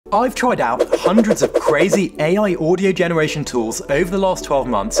I've tried out hundreds of crazy AI audio generation tools over the last 12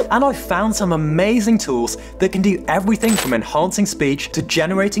 months, and I've found some amazing tools that can do everything from enhancing speech to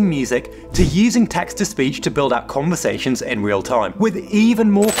generating music to using text-to-speech to build out conversations in real time. With even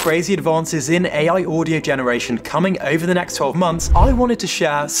more crazy advances in AI audio generation coming over the next 12 months, I wanted to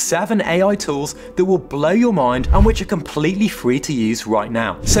share 7 AI tools that will blow your mind and which are completely free to use right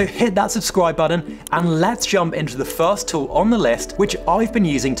now. So hit that subscribe button and let's jump into the first tool on the list, which I've been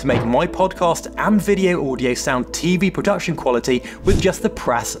using to make my podcast and video audio sound TV production quality with just the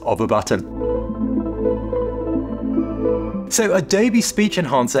press of a button. So Adobe Speech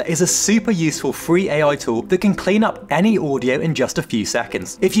Enhancer is a super useful free AI tool that can clean up any audio in just a few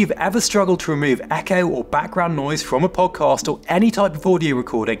seconds. If you've ever struggled to remove echo or background noise from a podcast or any type of audio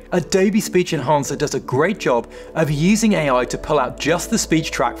recording, Adobe Speech Enhancer does a great job of using AI to pull out just the speech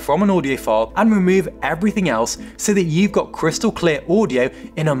track from an audio file and remove everything else so that you've got crystal clear audio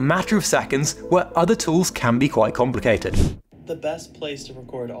in a matter of seconds where other tools can be quite complicated. The best place to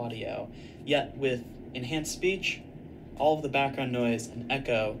record audio, yet with enhanced speech, all of the background noise and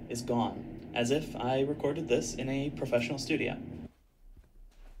echo is gone, as if I recorded this in a professional studio.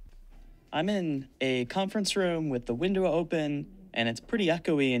 I'm in a conference room with the window open, and it's pretty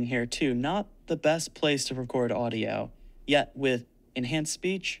echoey in here too. Not the best place to record audio, yet with enhanced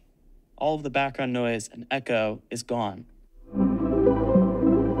speech, all of the background noise and echo is gone.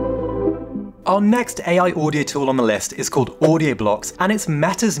 Our next AI audio tool on the list is called Audio Blocks, and it's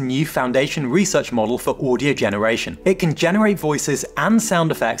Meta's new foundation research model for audio generation. It can generate voices and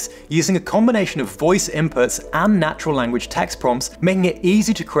sound effects using a combination of voice inputs and natural language text prompts, making it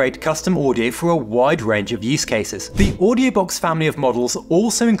easy to create custom audio for a wide range of use cases. The AudioBox family of models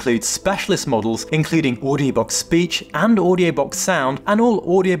also includes specialist models, including AudioBox Speech and AudioBox Sound, and all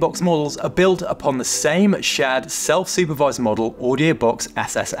AudioBox models are built upon the same shared self-supervised model, AudioBox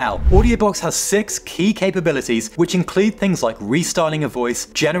SSL. AudioBox has 6 key capabilities, which include things like restyling a voice,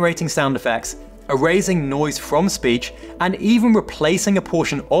 generating sound effects, erasing noise from speech, and even replacing a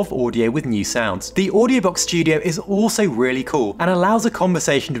portion of audio with new sounds. The AudioBox Studio is also really cool and allows a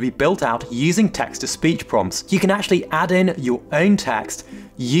conversation to be built out using text-to-speech prompts. You can actually add in your own text,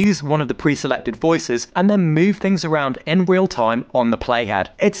 use one of the pre-selected voices, and then move things around in real time on the playhead.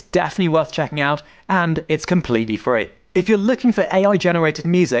 It's definitely worth checking out, and it's completely free. If you're looking for AI-generated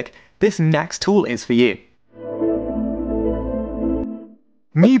music, this next tool is for you.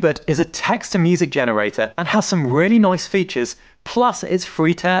 Mubert is a text-to-music generator and has some really nice features, plus its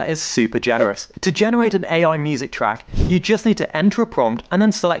free tier is super generous. To generate an AI music track, you just need to enter a prompt and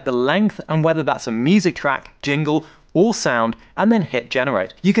then select the length and whether that's a music track, jingle, or sound, and then hit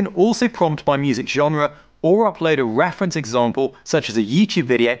generate. You can also prompt by music genre or upload a reference example such as a YouTube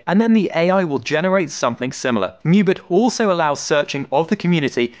video, and then the AI will generate something similar. Mubert also allows searching of the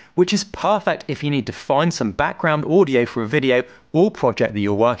community, which is perfect if you need to find some background audio for a video or project that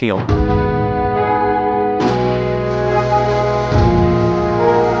you're working on.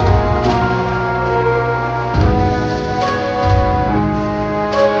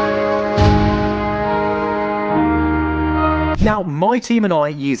 Now, my team and I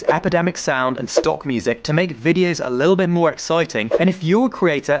use Epidemic Sound and stock music to make videos a little bit more exciting, and if you're a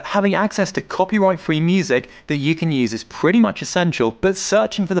creator, having access to copyright-free music that you can use is pretty much essential, but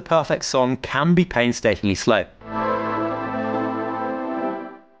searching for the perfect song can be painstakingly slow.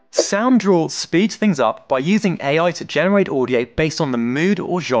 SoundDraw speeds things up by using AI to generate audio based on the mood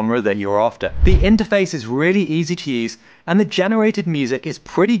or genre that you're after. The interface is really easy to use, and the generated music is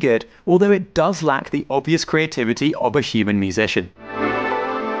pretty good, although it does lack the obvious creativity of a human musician.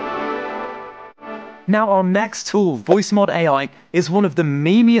 Now, our next tool, VoiceMod AI, is one of the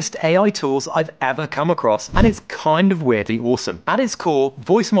memeiest AI tools I've ever come across, and it's kind of weirdly awesome. At its core,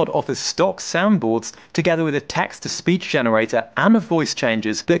 VoiceMod offers stock soundboards together with a text-to-speech generator and a voice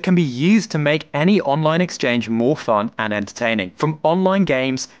changes that can be used to make any online exchange more fun and entertaining, from online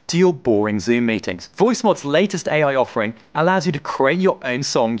games to your boring Zoom meetings. VoiceMod's latest AI offering allows you to create your own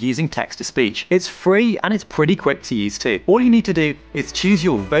song using text-to-speech. It's free and it's pretty quick to use too. All you need to do is choose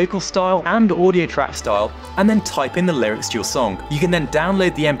your vocal style and audio track style, and then type in the lyrics to your song. You can then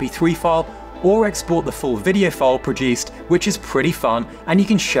download the MP3 file or export the full video file produced, which is pretty fun, and you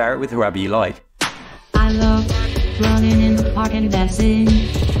can share it with whoever you like. I love running in the park and dancing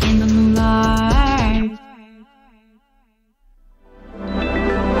in the moonlight.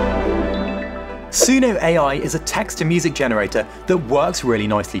 Suno AI is a text-to-music generator that works really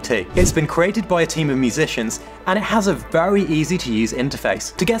nicely too. It's been created by a team of musicians, and it has a very easy-to-use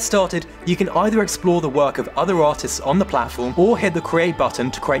interface. To get started, you can either explore the work of other artists on the platform or hit the create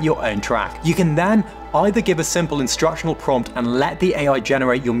button to create your own track. You can then either give a simple instructional prompt and let the AI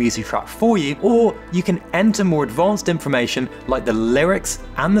generate your music track for you, or you can enter more advanced information like the lyrics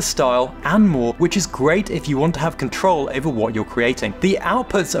and the style and more, which is great if you want to have control over what you're creating. The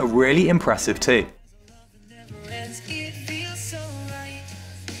outputs are really impressive too.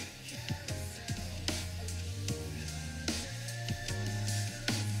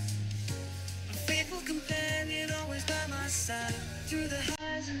 Through the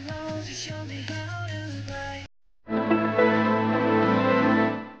highs and lows, you show me how to ride.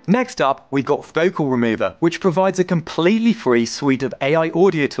 Next up, we've got Vocal Remover, which provides a completely free suite of AI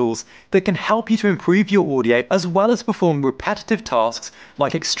audio tools that can help you to improve your audio as well as perform repetitive tasks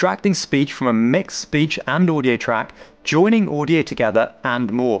like extracting speech from a mixed speech and audio track, joining audio together,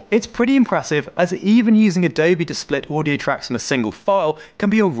 and more. It's pretty impressive, as even using Adobe to split audio tracks in a single file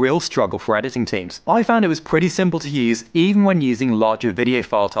can be a real struggle for editing teams. I found it was pretty simple to use even when using larger video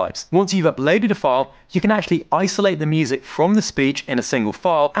file types. Once you've uploaded a file, you can actually isolate the music from the speech in a single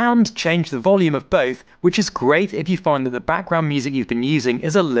file and change the volume of both, which is great if you find that the background music you've been using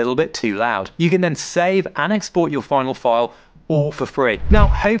is a little bit too loud. You can then save and export your final file all for free. Now,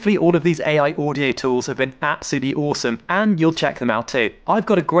 hopefully all of these AI audio tools have been absolutely awesome and you'll check them out too. I've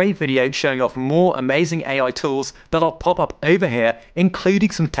got a great video showing off more amazing AI tools that I'll pop up over here,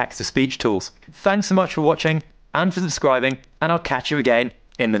 including some text-to-speech tools. Thanks so much for watching and for subscribing, and I'll catch you again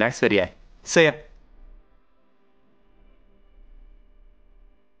in the next video. See ya.